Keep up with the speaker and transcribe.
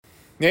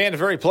And a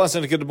very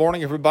pleasant good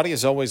morning, everybody.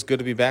 It's always good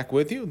to be back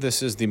with you.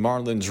 This is the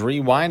Marlins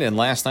Rewind, and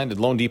last night at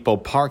Lone Depot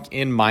Park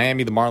in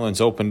Miami, the Marlins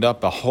opened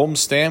up a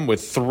homestand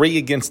with 3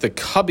 against the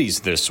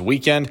Cubbies this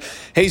weekend.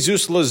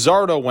 Jesus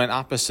Luzardo went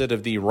opposite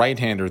of the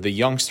right-hander, the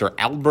youngster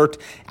Albert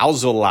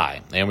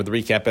Alzolay. And with the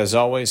recap, as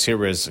always,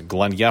 here is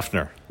Glenn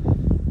Yeffner.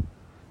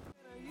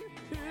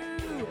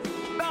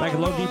 Back at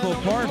Lone Depot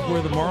Park,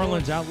 where the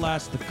Marlins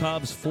outlast the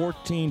Cubs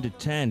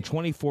 14-10,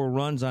 24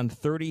 runs on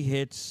 30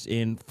 hits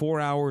in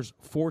 4 hours,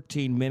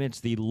 14 minutes,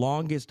 the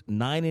longest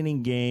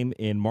 9-inning game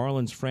in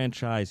Marlins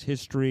franchise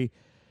history.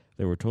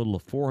 There were a total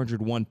of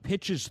 401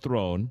 pitches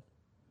thrown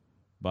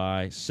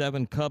by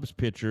 7 Cubs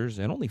pitchers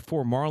and only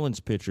 4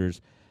 Marlins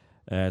pitchers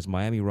as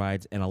Miami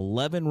rides an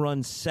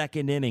 11-run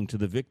second inning to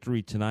the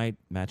victory tonight,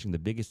 matching the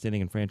biggest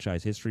inning in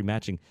franchise history,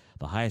 matching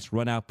the highest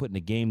run output in a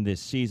game this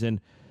season.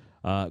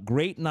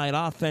 Great night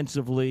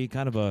offensively,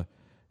 kind of a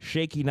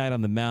shaky night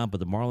on the mound, but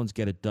the Marlins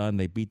get it done.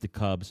 They beat the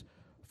Cubs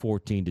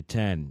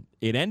 14-10.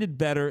 It ended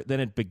better than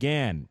it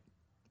began,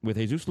 with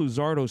Jesus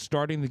Luzardo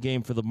starting the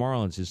game for the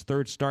Marlins. His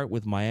third start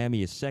with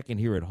Miami, his second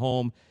here at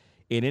home.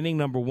 In inning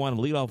number 1, a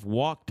leadoff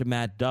walk to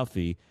Matt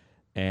Duffy,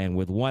 and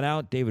with 1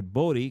 out, David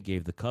Bote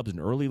gave the Cubs an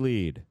early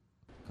lead.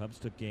 Cubs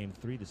took Game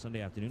 3, the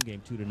Sunday afternoon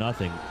game,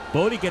 2-0.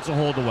 Bote gets a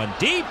hold of one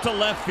deep to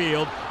left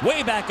field,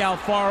 way back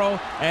Alfaro,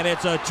 and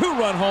it's a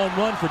 2-run home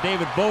run for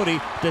David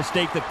Bote to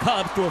stake the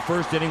Cubs to a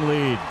first-inning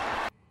lead.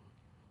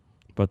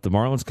 But the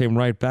Marlins came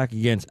right back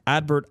against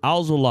Albert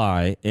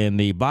Alzolay in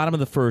the bottom of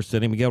the first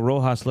inning. Miguel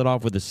Rojas led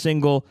off with a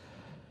single.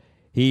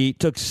 He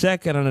took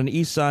second on an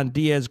Isan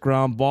Diaz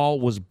ground ball,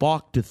 was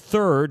balked to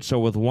third, so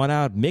with 1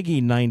 out,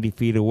 Miggy 90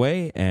 feet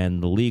away,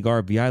 and the league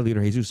RBI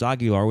leader, Jesus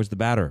Aguilar, was the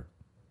batter.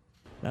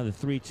 Now the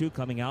 3-2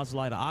 coming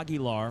Alzolay to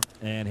Aguilar,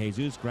 and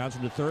Jesus grounds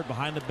from the third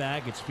behind the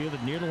bag. It's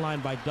fielded near the line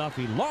by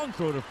Duffy. Long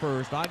throw to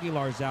first.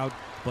 Aguilar's out,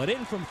 but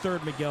in from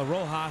third, Miguel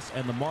Rojas,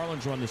 and the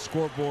Marlins are on the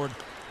scoreboard.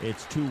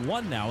 It's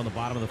 2-1 now in the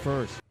bottom of the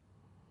first.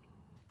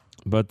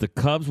 But the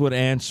Cubs would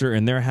answer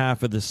in their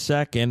half of the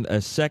second, a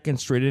second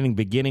straight inning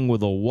beginning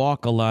with a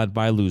walk allowed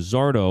by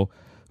Luzardo,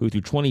 who threw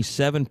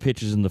 27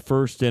 pitches in the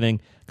first inning,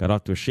 got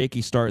off to a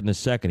shaky start in the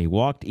second. He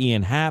walked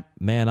Ian Happ,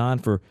 man on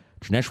for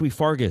Trineshwi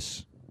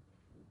Fargas.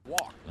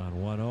 Walk. On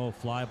 1-0,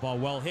 fly ball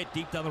well hit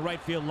deep down the right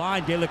field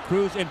line. De La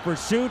Cruz in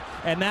pursuit,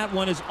 and that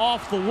one is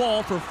off the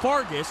wall for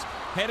Fargas,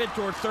 headed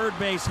toward third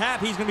base.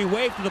 Happ, he's going to be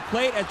waved to the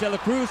plate as De La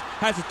Cruz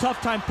has a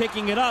tough time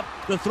picking it up.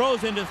 The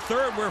throw's into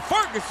third where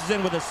Fargas is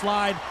in with a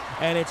slide,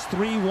 and it's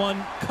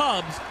 3-1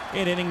 Cubs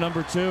in inning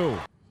number 2.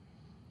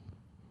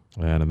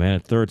 And a man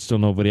at third, still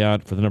nobody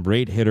out for the number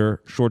 8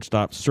 hitter,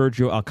 shortstop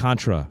Sergio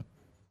Alcantara.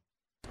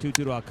 2-2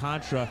 to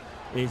Alcantara.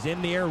 Is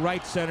in the air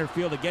right center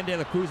field. Again, De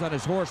La Cruz on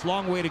his horse.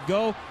 Long way to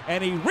go.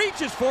 And he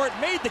reaches for it.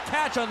 Made the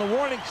catch on the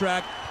warning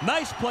track.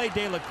 Nice play,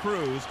 De La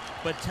Cruz.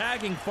 But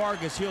tagging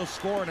Fargas, he'll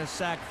score in a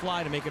sac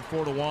fly to make it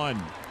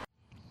 4-1.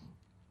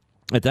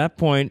 At that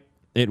point,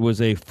 it was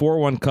a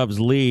 4-1 Cubs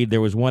lead.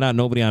 There was 1 out,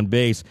 nobody on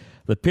base.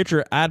 The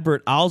pitcher,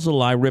 Albert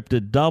Alzolay, ripped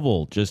a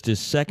double. Just his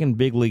second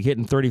big league hit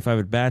in 35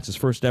 at-bats. His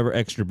first ever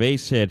extra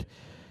base hit.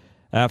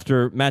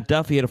 After Matt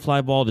Duffy hit a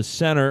fly ball to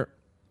center,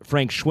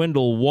 Frank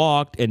Schwindel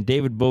walked, and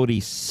David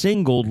Bote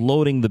singled,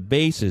 loading the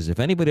bases. If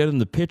anybody other than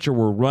the pitcher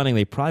were running,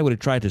 they probably would have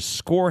tried to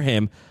score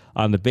him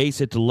on the base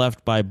hit to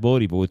left by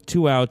Bote. But with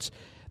 2 outs,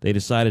 they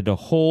decided to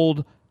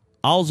hold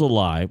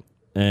Alzolay,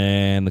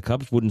 and the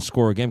Cubs wouldn't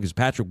score again because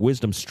Patrick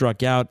Wisdom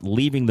struck out,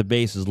 leaving the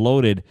bases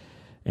loaded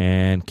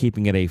and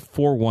keeping it a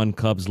 4-1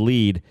 Cubs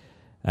lead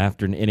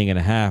after an inning and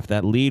a half.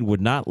 That lead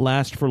would not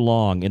last for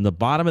long. In the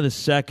bottom of the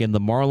second, the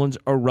Marlins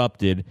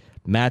erupted,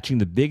 matching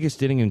the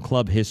biggest inning in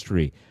club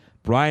history.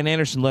 Brian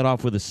Anderson led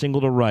off with a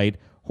single to right.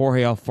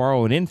 Jorge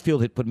Alfaro, an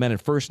infield hit, put men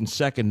at first and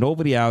second.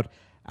 Nobody out.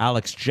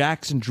 Alex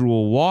Jackson drew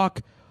a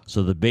walk,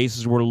 so the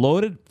bases were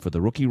loaded for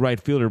the rookie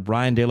right fielder,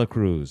 Bryan De La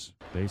Cruz.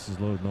 Bases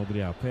loaded,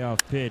 nobody out. Payoff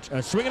pitch.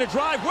 A swing and a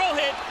drive, well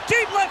hit,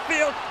 deep left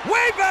field,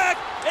 way back.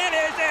 It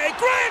is a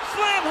grand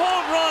slam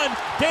home run.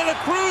 De La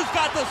Cruz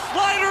got the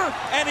slider,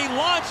 and he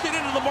launched it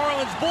into the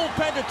Marlins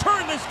bullpen to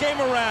turn this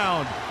game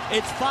around.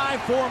 It's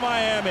 5-4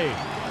 Miami.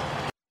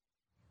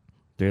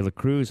 De La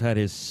Cruz had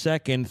his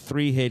second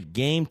 3-hit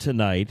game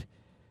tonight.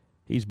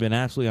 He's been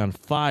absolutely on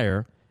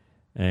fire,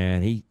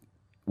 and he,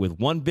 with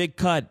one big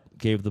cut,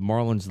 gave the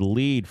Marlins the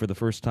lead for the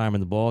first time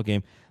in the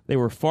ballgame. They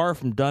were far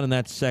from done in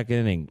that second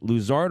inning.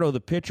 Luzardo, the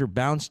pitcher,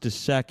 bounced to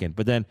second,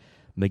 but then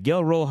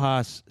Miguel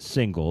Rojas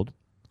singled.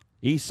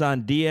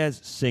 Isan Diaz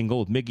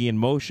singled with Miggy in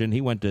motion.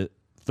 He went to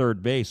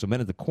third base, so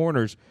men at the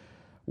corners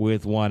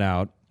with 1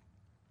 out.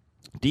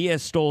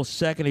 Diaz stole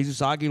second.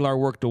 Jesus Aguilar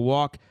worked a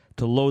walk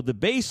to load the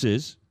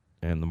bases.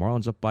 And the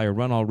Marlins up by a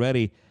run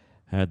already,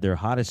 had their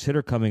hottest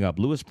hitter coming up,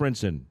 Lewis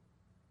Brinson.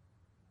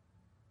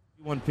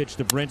 One pitch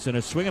to Brinson,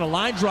 a swing and a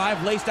line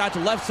drive laced out to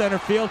left center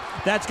field.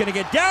 That's going to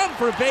get down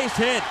for a base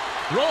hit.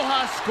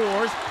 Rojas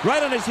scores.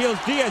 Right on his heels,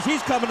 Diaz.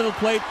 He's coming to the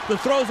plate. The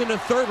throw's into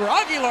third where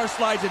Aguilar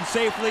slides in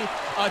safely.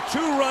 A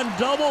 2-run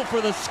double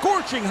for the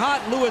scorching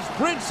hot Lewis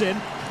Brinson.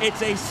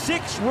 It's a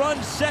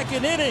 6-run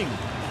second inning,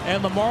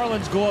 and the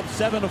Marlins go up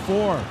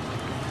 7-4.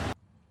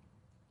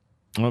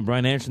 Well,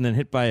 Brian Anderson then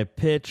hit by a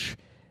pitch.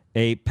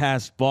 A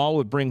passed ball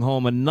would bring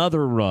home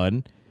another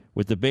run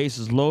with the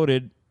bases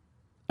loaded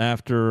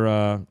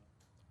after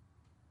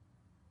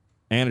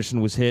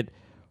Anderson was hit.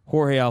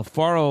 Jorge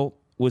Alfaro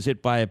was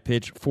hit by a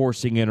pitch,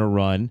 forcing in a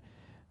run.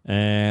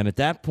 And at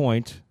that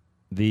point,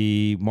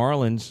 the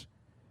Marlins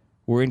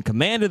were in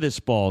command of this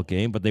ball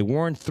game, but they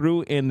weren't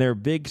through in their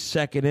big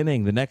second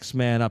inning. The next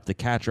man up, the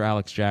catcher,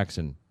 Alex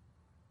Jackson.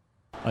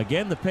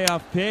 Again, the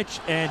payoff pitch,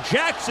 and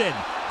Jackson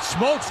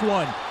smokes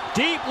one.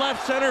 Deep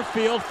left center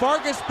field.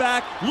 Fargas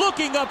back,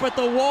 looking up at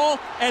the wall,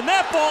 and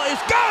that ball is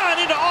gone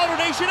into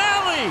Alternation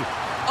Alley.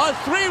 A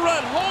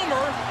 3-run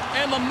homer,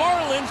 and the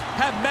Marlins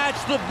have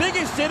matched the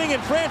biggest inning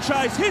in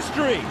franchise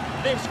history.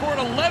 They've scored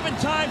 11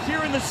 times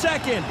here in the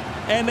second,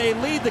 and they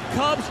lead the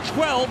Cubs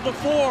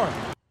 12-4.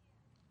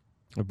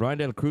 Bryan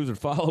De La Cruz would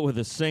follow with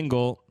a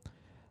single.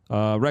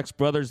 Rex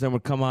Brothers then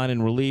would come on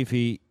in relief.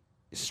 He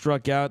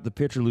struck out the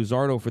pitcher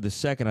Luzardo for the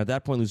second. At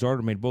that point,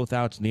 Luzardo made both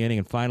outs in the inning,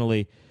 and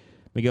finally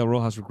Miguel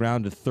Rojas would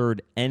ground to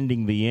third,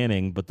 ending the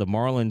inning. But the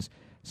Marlins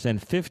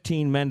sent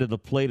 15 men to the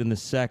plate in the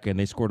second.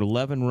 They scored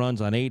 11 runs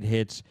on 8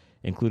 hits,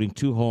 including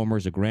 2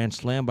 homers, a grand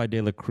slam by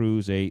De La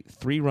Cruz, a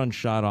 3-run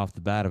shot off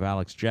the bat of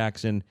Alex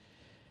Jackson.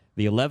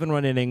 The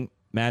 11-run inning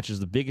matches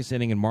the biggest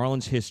inning in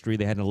Marlins history.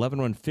 They had an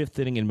 11-run 5th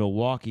inning in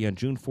Milwaukee on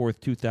June 4th,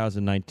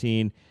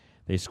 2019.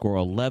 They score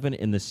 11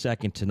 in the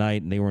second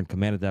tonight, and they were in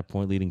command at that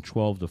point, leading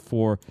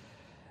 12-4.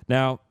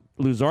 Now,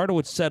 Luzardo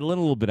would settle in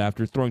a little bit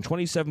after throwing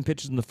 27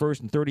 pitches in the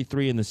first and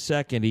 33 in the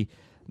second. He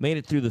made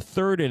it through the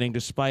third inning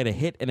despite a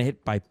hit and a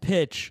hit by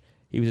pitch.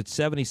 He was at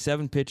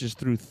 77 pitches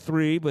through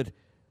 3, but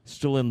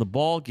still in the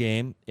ball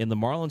game. In the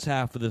Marlins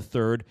half of the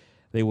third,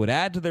 they would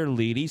add to their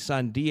lead.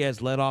 Isan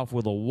Diaz led off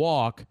with a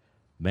walk.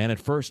 Man at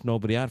first,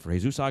 nobody out for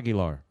Jesus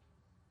Aguilar.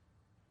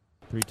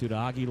 3-2 to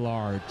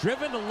Aguilar.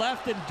 Driven to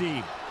left and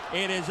deep.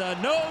 It is a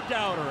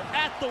no-doubter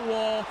at the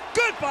wall.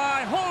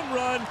 Goodbye, home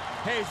run,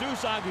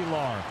 Jesus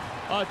Aguilar.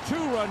 A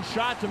 2-run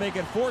shot to make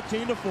it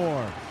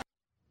 14-4.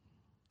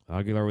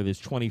 Aguilar with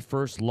his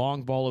 21st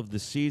long ball of the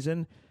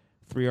season.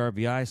 3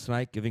 RBIs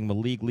tonight, giving him a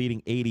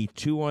league-leading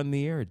 82 on the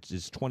year. It's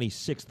his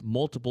 26th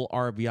multiple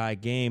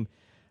RBI game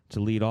to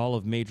lead all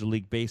of Major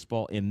League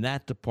Baseball in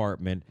that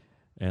department.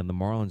 And the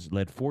Marlins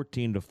led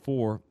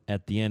 14-4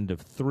 at the end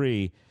of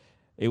 3.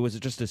 It was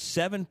just a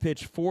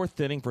 7-pitch 4th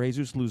inning for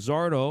Jesus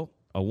Luzardo,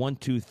 a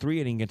 1-2-3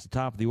 inning against the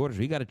top of the order.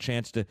 So he got a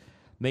chance to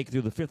make it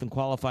through the 5th and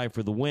qualify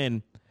for the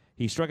win.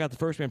 He struck out the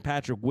first man,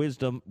 Patrick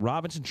Wisdom.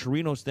 Robinson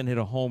Chirinos then hit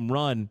a home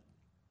run.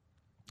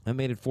 That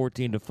made it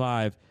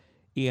 14-5.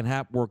 Ian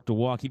Happ worked a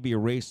walk. He'd be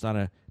erased on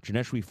a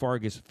Janesh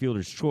Fargas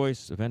fielder's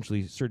choice.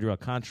 Eventually, Sergio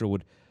Alcantara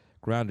would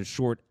ground it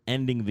short,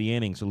 ending the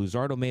inning. So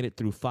Luzardo made it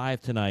through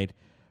 5 tonight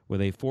with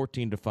a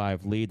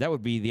 14-5 lead. That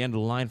would be the end of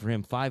the line for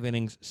him. 5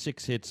 innings,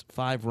 6 hits,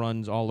 5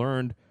 runs, all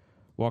earned.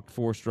 Walked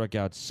 4, struck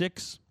out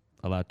 6.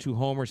 Allowed 2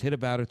 homers, hit a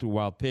batter through a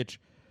wild pitch.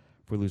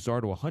 For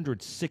Luzardo,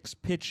 106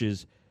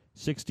 pitches,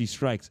 60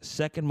 strikes.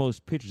 Second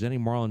most pitches any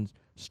Marlins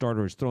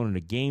starter has thrown in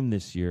a game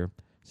this year.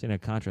 St.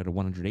 Alcantara had a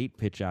 108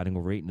 pitch outing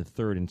over 8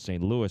 1/3 in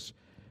St. Louis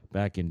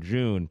back in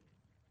June.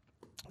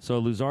 So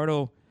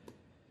Luzardo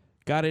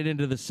got it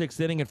into the 6th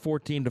inning at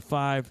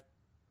 14-5.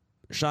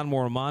 Sean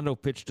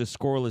Morimando pitched a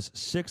scoreless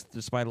 6th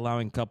despite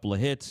allowing a couple of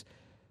hits.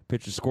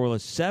 Pitched a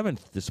scoreless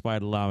 7th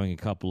despite allowing a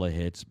couple of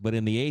hits. But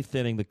in the 8th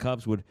inning, the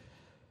Cubs would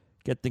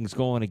get things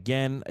going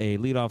again. A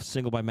leadoff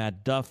single by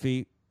Matt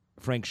Duffy.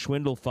 Frank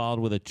Schwindel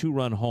followed with a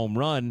 2-run home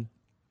run.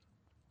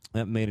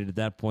 That made it at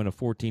that point a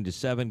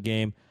 14-7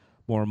 game.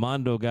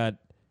 Morimando got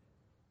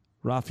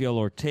Rafael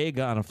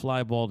Ortega on a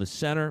fly ball to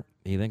center.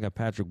 He then got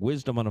Patrick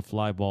Wisdom on a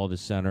fly ball to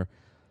center.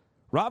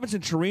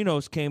 Robinson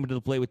Chirinos came into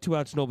the plate with 2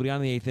 outs, nobody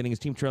on the 8th inning. His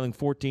team trailing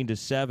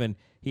 14-7.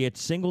 He had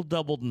single,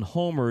 doubled, and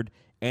homered,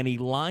 and he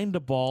lined the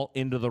ball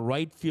into the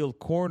right field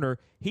corner.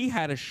 He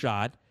had a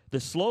shot. The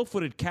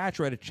slow-footed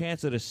catcher had a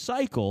chance at a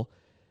cycle,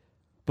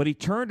 but he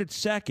turned at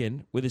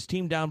second with his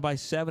team down by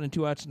 7 and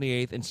 2 outs in the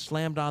 8th and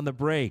slammed on the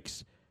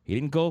brakes. He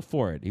didn't go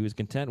for it. He was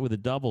content with a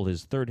double,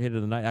 his 3rd hit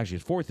of the night, actually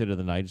his 4th hit of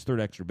the night, his 3rd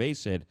extra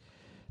base hit.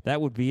 That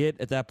would be it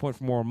at that point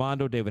for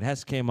Morimando. David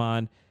Hess came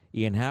on.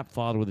 Ian Happ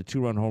followed with a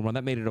 2-run home run.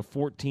 That made it a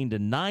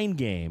 14-9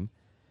 game.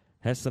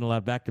 Hess then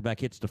allowed back-to-back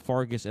hits to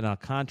Fargas and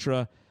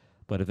Alcantara,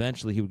 but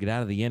eventually he would get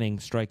out of the inning,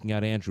 striking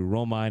out Andrew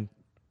Romine,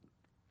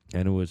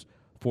 and it was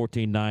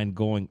 14-9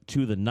 going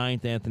to the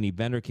 9th. Anthony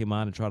Bender came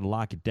on and tried to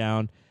lock it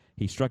down.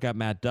 He struck out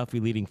Matt Duffy,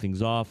 leading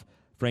things off.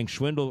 Frank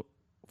Schwindel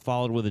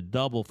followed with a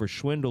double. For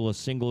Schwindel, a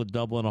single, a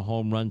double, and a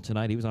home run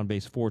tonight. He was on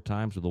base 4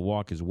 times with a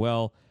walk as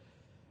well.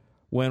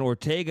 When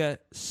Ortega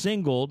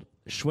singled,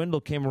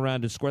 Schwindel came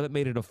around to score. That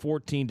made it a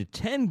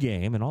 14-10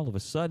 game, and all of a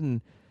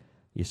sudden,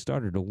 you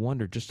started to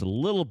wonder just a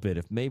little bit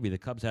if maybe the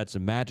Cubs had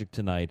some magic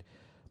tonight,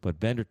 but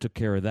Bender took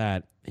care of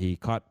that. He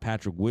caught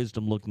Patrick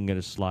Wisdom looking at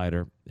his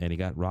slider, and he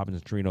got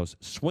Robinson Chirinos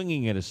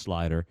swinging at his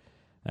slider.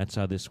 That's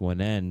how this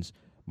one ends.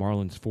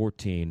 Marlins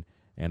 14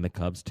 and the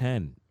Cubs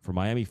 10. For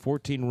Miami,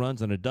 14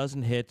 runs on a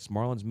dozen hits.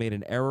 Marlins made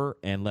an error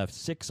and left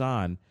 6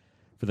 on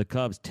for the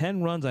Cubs.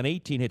 10 runs on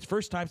 18 hits.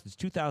 First time since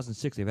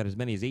 2006 they've had as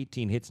many as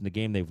 18 hits in the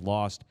game they've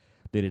lost.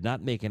 They did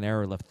not make an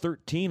error, left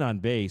 13 on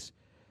base.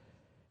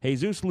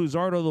 Jesus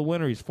Luzardo, the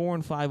winner. He's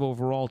 4-5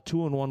 overall,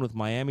 2-1 with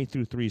Miami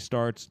through 3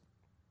 starts.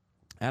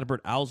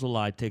 Adbert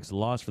Alzolay takes the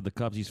loss for the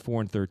Cubs. He's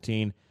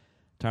 4-13.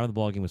 Time of the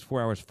ball game was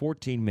 4 hours,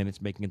 14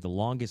 minutes, making it the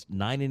longest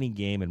 9-inning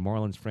game in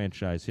Marlins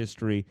franchise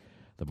history.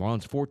 The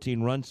Marlins'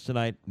 14 runs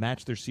tonight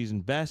matched their season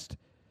best.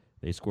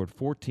 They scored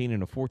 14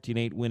 in a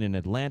 14-8 win in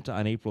Atlanta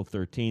on April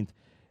 13th.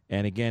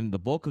 And again, the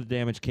bulk of the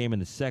damage came in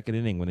the second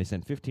inning when they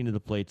sent 15 to the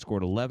plate,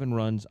 scored 11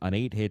 runs on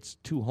 8 hits,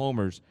 2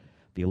 homers.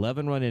 The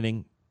 11-run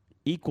inning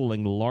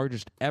equaling the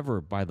largest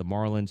ever by the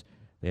Marlins.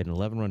 They had an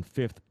 11-run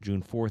fifth,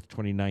 June 4th,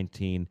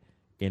 2019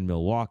 in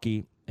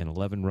Milwaukee, an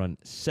 11-run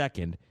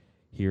second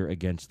here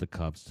against the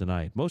Cubs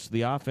tonight. Most of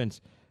the offense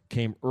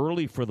came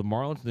early for the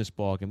Marlins in this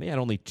ballgame. They had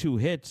only 2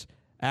 hits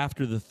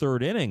after the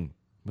third inning,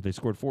 but they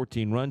scored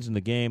 14 runs in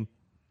the game.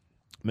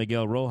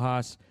 Miguel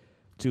Rojas,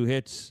 2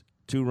 hits,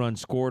 2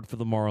 runs scored for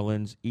the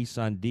Marlins.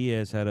 Isan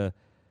Diaz had a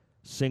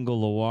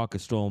single, a walk, a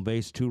stolen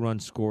base, 2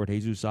 runs scored.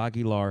 Jesus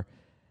Aguilar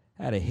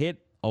had a hit,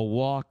 a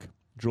walk,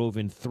 drove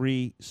in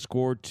 3,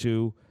 scored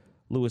 2.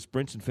 Lewis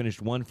Brinson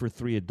finished 1 for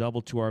 3, a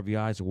double, 2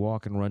 RBIs, a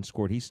walk, and run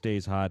scored. He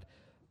stays hot.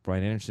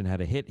 Brian Anderson had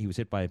a hit. He was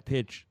hit by a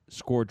pitch,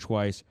 scored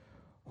twice.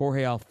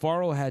 Jorge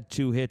Alfaro had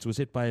 2 hits, was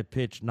hit by a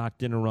pitch,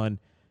 knocked in a run,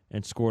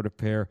 and scored a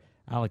pair.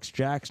 Alex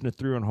Jackson, a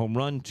 3-run home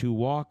run, 2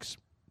 walks,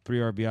 3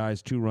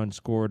 RBIs, 2 runs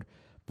scored.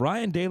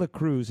 Bryan De La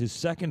Cruz, his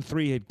second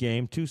 3-hit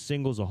game, 2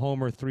 singles, a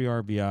homer, 3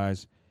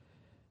 RBIs.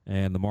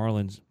 And the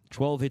Marlins,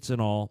 12 hits in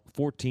all,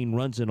 14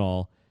 runs in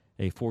all,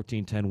 a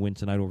 14-10 win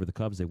tonight over the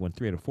Cubs. They won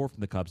 3 out of 4 from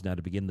the Cubs now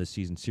to begin this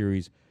season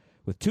series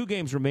with 2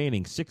 games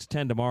remaining,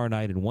 6-10 tomorrow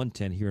night and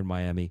 1-10 here in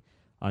Miami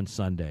on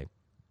Sunday.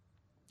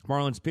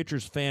 Marlins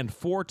pitchers fanned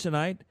 4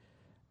 tonight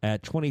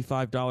at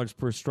 $25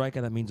 per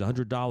strikeout. That means $100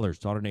 to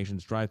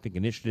AutoNation's Drive Pink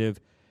Initiative.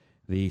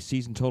 The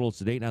season totals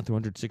to date now through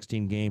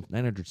 116 games,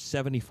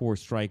 974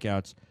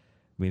 strikeouts,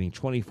 meaning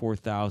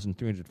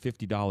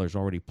 $24,350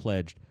 already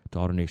pledged to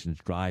AutoNation's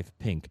Drive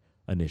Pink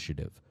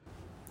Initiative.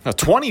 Now,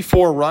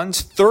 24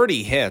 runs,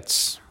 30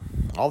 hits.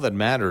 All that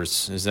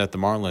matters is that the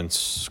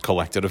Marlins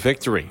collected a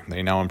victory.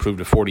 They now improve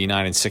to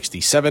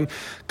 49-67.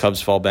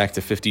 Cubs fall back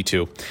to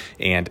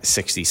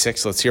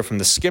 52-66. Let's hear from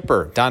the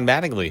skipper, Don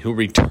Mattingly, who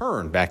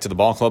returned back to the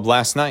ball club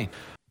last night.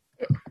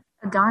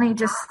 Donnie,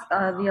 just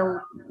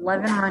the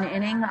 11-run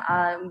inning,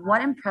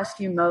 what impressed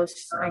you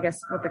most, I guess,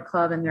 with the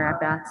club and their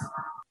at-bats?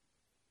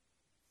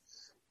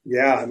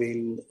 Yeah, I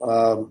mean,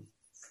 a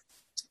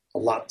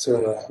lot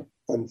to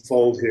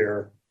unfold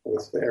here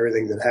with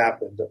everything that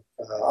happened.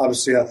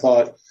 Obviously, I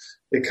thought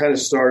it kind of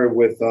started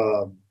with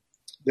De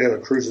La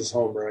Cruz's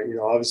home run. You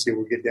know, obviously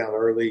we get down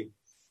early.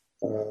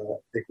 I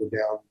think we're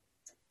down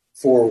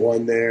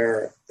 4-1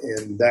 there,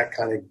 and that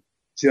kind of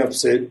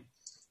jumps it.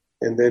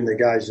 And then the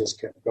guys just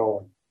kept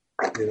going.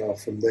 You know,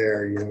 from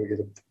there, you know, we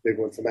get a big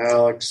one from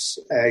Alex,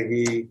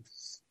 Aggie,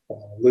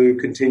 Lou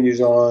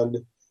continues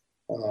on,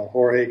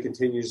 Jorge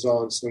continues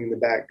on, swinging the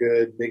bat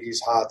good.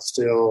 Miggy's hot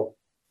still.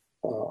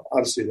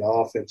 Obviously, the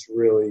offense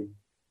really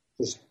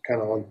just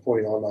kind of on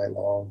point all night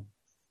long,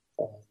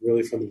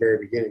 really from the very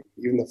beginning.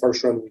 Even the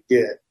first run we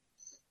get,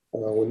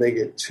 when they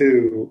get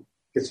 2,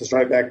 gets us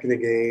right back in the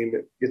game.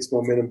 It gets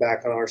momentum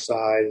back on our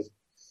side,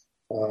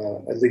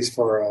 at least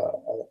for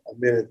a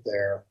minute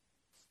there.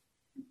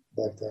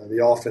 But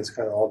the offense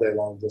kind of all day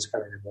long just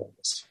kind of remote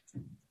us.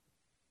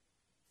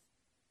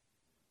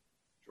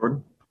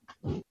 Jordan?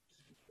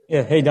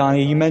 Yeah, hey,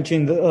 Donnie. You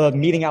mentioned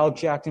meeting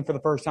Alex Jackson for the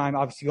first time.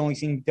 Obviously, you've only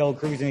seen De La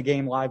Cruz in a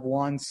game live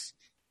once.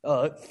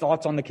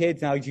 Thoughts on the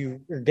kids now that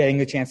you're getting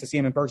the chance to see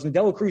him in person?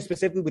 De La Cruz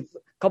specifically with a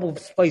couple of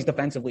plays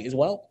defensively as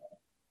well.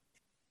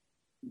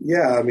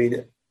 Yeah, I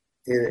mean,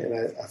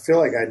 and I feel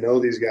like I know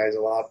these guys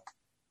a lot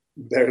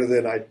better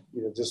than I,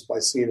 you know, just by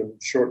seeing them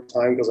short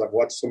time because I've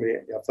watched so many.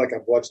 I feel like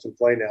I've watched them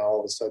play now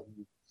all of a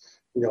sudden,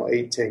 you know,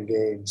 8-10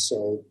 games.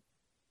 So,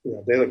 you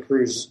know, De La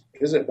Cruz,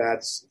 his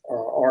at-bats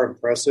are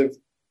impressive.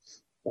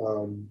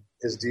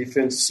 His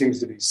defense seems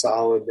to be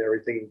solid in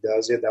everything he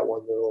does. He had that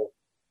one little,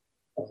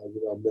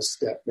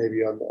 misstep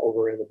maybe on the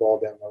over in the ball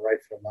down the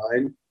right field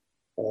line.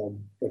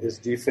 But his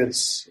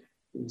defense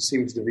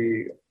seems to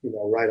be, you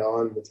know, right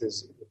on with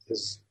his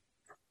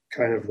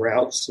kind of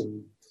routes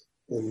and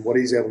what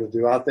he's able to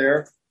do out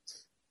there.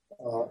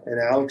 And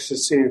Alex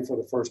just seeing him for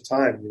the first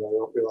time, you know, I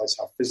don't realize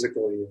how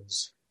physical he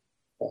is.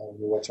 You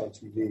watch on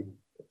TV.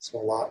 It's a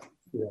lot,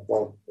 you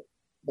know,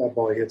 that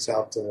ball hits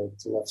out to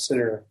left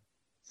center.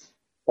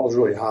 Ball's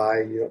really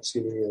high. You don't see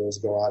many of those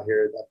go out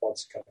here. That ball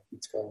just kind of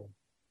keeps going.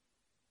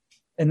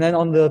 And then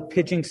on the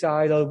pitching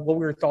side, what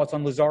were your thoughts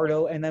on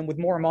Luzardo? And then with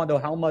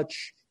Morimando, how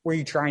much were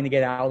you trying to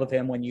get out of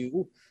him when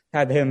you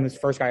had him as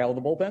first guy out of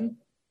the bullpen?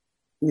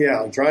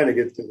 Yeah, I'm trying to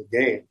get through the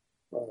game,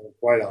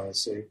 quite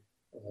honestly,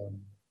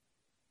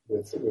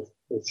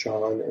 with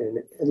Sean. And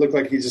it looked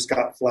like he just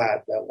got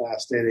flat that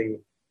last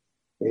inning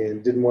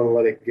and didn't want to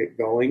let it get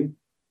going.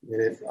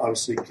 And it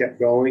obviously kept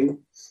going.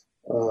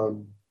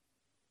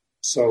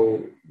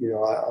 So, you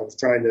know, I was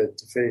trying to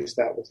finish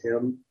that with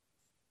him.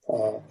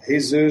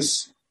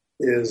 Jesus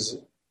is,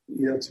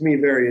 to me,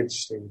 very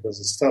interesting because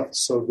the stuff is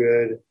so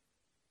good.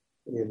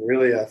 And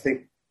really, I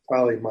think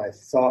probably my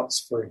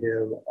thoughts for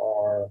him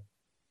are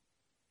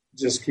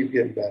just keep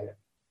getting better,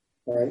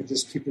 right?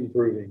 Just keep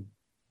improving.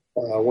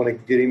 I want to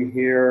get him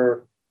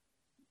here,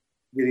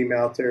 get him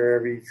out there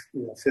every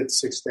fifth,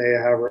 sixth day,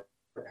 however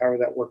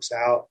that works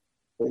out,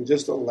 and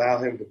just allow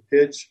him to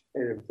pitch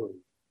and improve,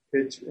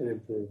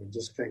 and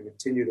just kind of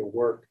continue to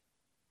work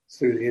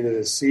through the end of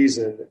the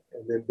season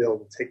and then be able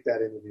to take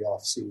that into the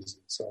off season.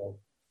 So,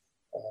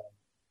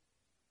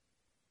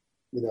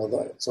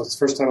 so it's the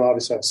first time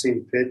obviously I've seen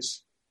him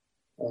pitch.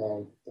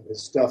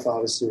 His stuff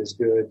obviously is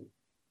good,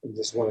 and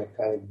just want to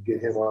kind of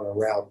get him on a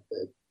route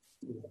that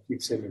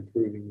keeps him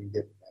improving and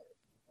getting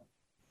better.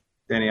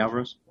 Danny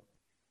Alvarez.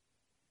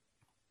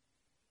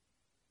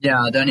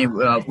 Yeah, Danny,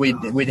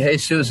 with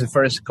Jesus, the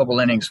first couple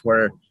innings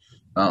were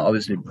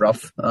obviously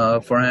rough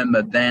for him,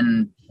 but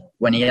then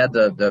when he had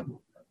the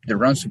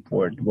run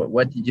support,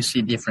 what did you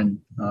see different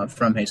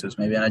from Jesus?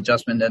 Maybe an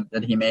adjustment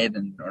that he made,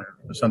 or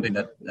something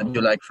that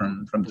you like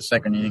from the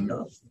second inning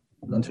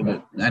until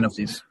the end of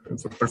this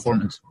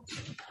performance?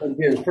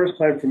 Again, the first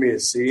time for me to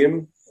see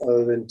him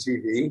other than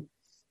TV,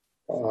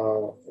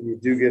 and you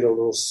do get a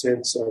little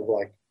sense of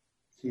like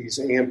he's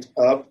amped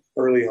up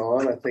early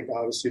on. I think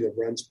obviously the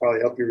runs probably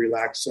help you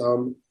relax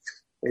some,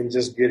 and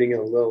just getting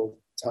a little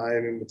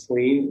time in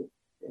between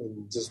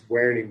and just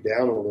wearing him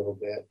down a little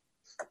bit.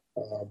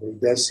 But he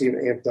does seem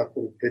amped up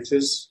when he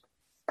pitches.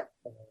 It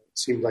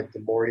seems like the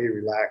more he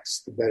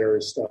relaxes, the better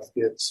his stuff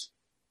gets.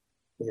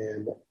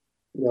 And,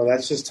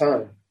 that's just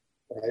time,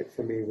 right,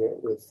 for me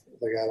with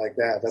a guy like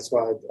that. That's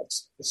why I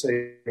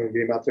say get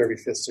him out there every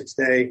fifth, sixth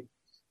day,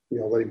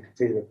 let him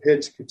continue to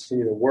pitch,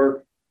 continue to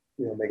work,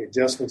 make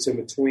adjustments in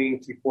between,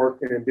 keep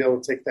working, and be able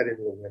to take that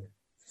into the winter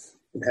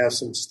and have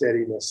some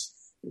steadiness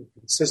and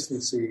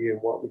consistency in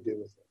what we do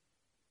with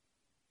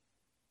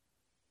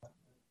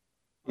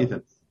it.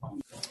 Ethan.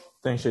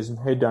 Thanks, Jason.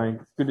 Hey, Donnie.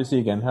 Good to see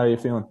you again. How are you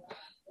feeling?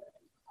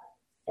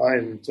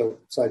 I'm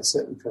outside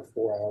sitting for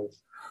 4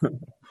 hours.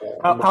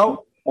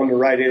 How on the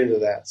right end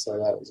of that, so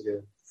that was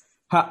good.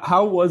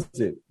 How was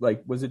it?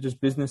 Like, was it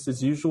just business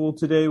as usual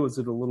today? Was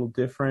it a little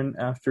different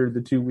after the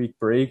 2-week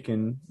break?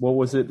 And what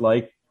was it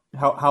like?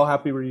 How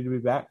happy were you to be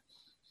back?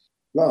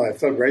 No, it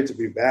felt great to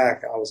be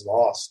back. I was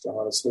lost,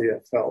 honestly.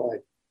 It felt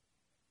like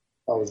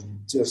I was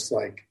just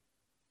like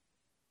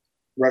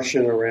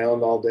rushing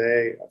around all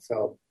day. I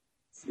felt,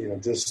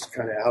 just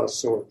kind of out of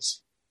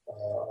sorts,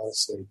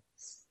 honestly,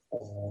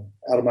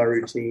 out of my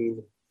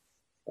routine.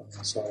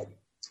 So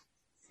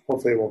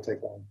hopefully it won't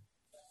take long.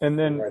 And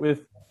then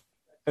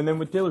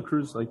with De La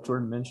Cruz, like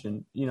Jordan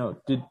mentioned,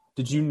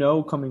 did you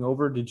know coming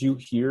over? Did you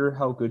hear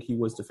how good he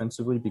was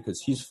defensively?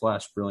 Because he's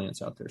flashed brilliance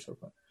out there so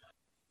far.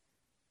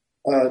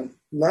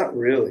 Not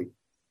really.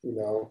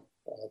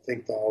 I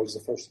think always the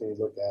first thing you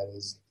look at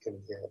is can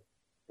he hit,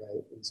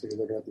 right? And so you're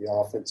looking at the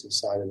offensive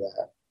side of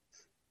that.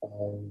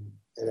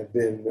 And I've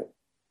been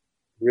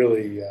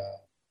really,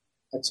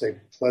 I'd say,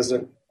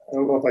 pleasant. I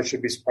don't know if I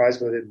should be surprised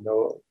because I didn't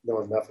know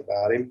enough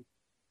about him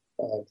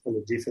from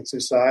the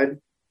defensive side.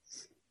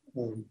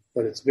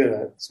 But it's been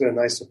a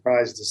nice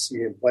surprise to see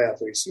him play out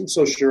there. He seems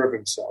so sure of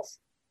himself.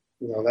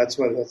 That's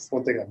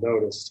one thing I've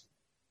noticed.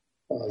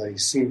 That he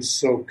seems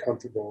so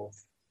comfortable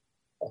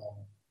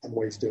in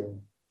what he's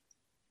doing.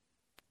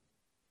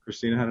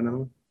 Christina had another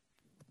one.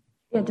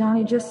 Yeah,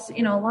 Donnie, just,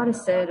 a lot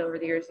is said over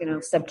the years,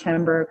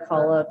 September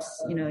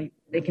call-ups,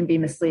 they can be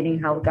misleading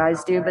how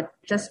guys do, but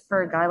just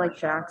for a guy like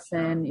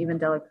Jackson, even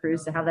De La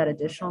Cruz, to have that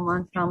additional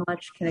month, how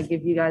much can it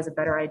give you guys a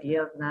better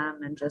idea of them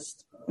and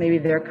just maybe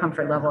their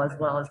comfort level as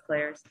well as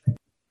players?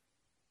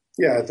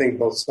 Yeah, I think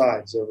both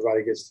sides.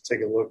 Everybody gets to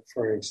take a look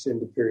for an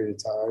extended period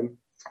of time,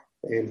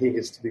 and he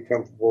gets to be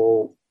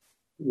comfortable,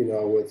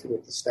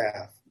 with the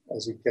staff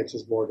as he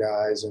catches more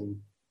guys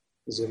and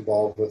is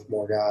involved with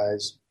more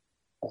guys.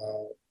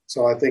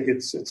 So I think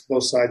it's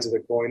both sides of the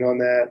coin on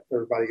that.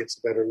 Everybody gets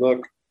a better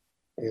look,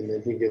 and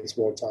then he gets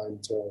more time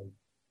to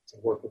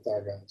work with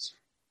our guys.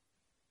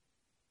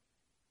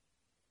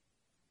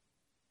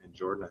 And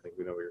Jordan, I think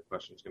we know what your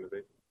question is going to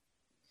be.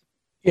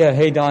 Yeah,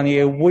 hey, Donnie.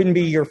 It wouldn't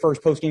be your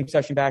first post-game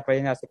session back, but I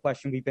didn't ask the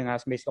question we've been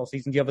asking basically all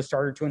season. Do you have a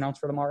starter to announce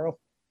for tomorrow?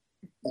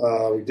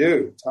 We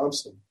do.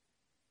 Thompson.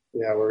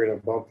 Yeah, we're going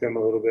to bump him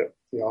a little bit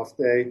the off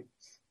day,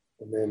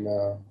 and then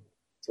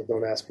so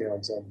don't ask me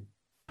on Sunday.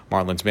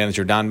 Marlins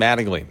manager Don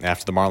Mattingly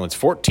after the Marlins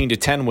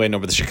 14-10 win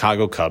over the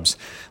Chicago Cubs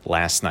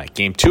last night.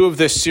 Game 2 of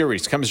this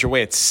series comes your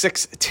way at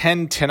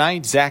 6:10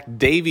 tonight. Zach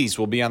Davies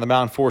will be on the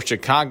mound for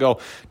Chicago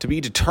to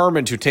be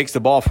determined who takes the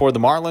ball for the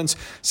Marlins.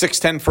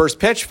 6:10 first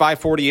pitch,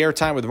 5:40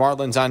 airtime with the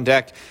Marlins on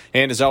deck.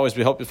 And as always,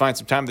 we hope you find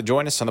some time to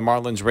join us on the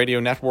Marlins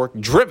Radio Network,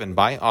 driven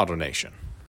by AutoNation.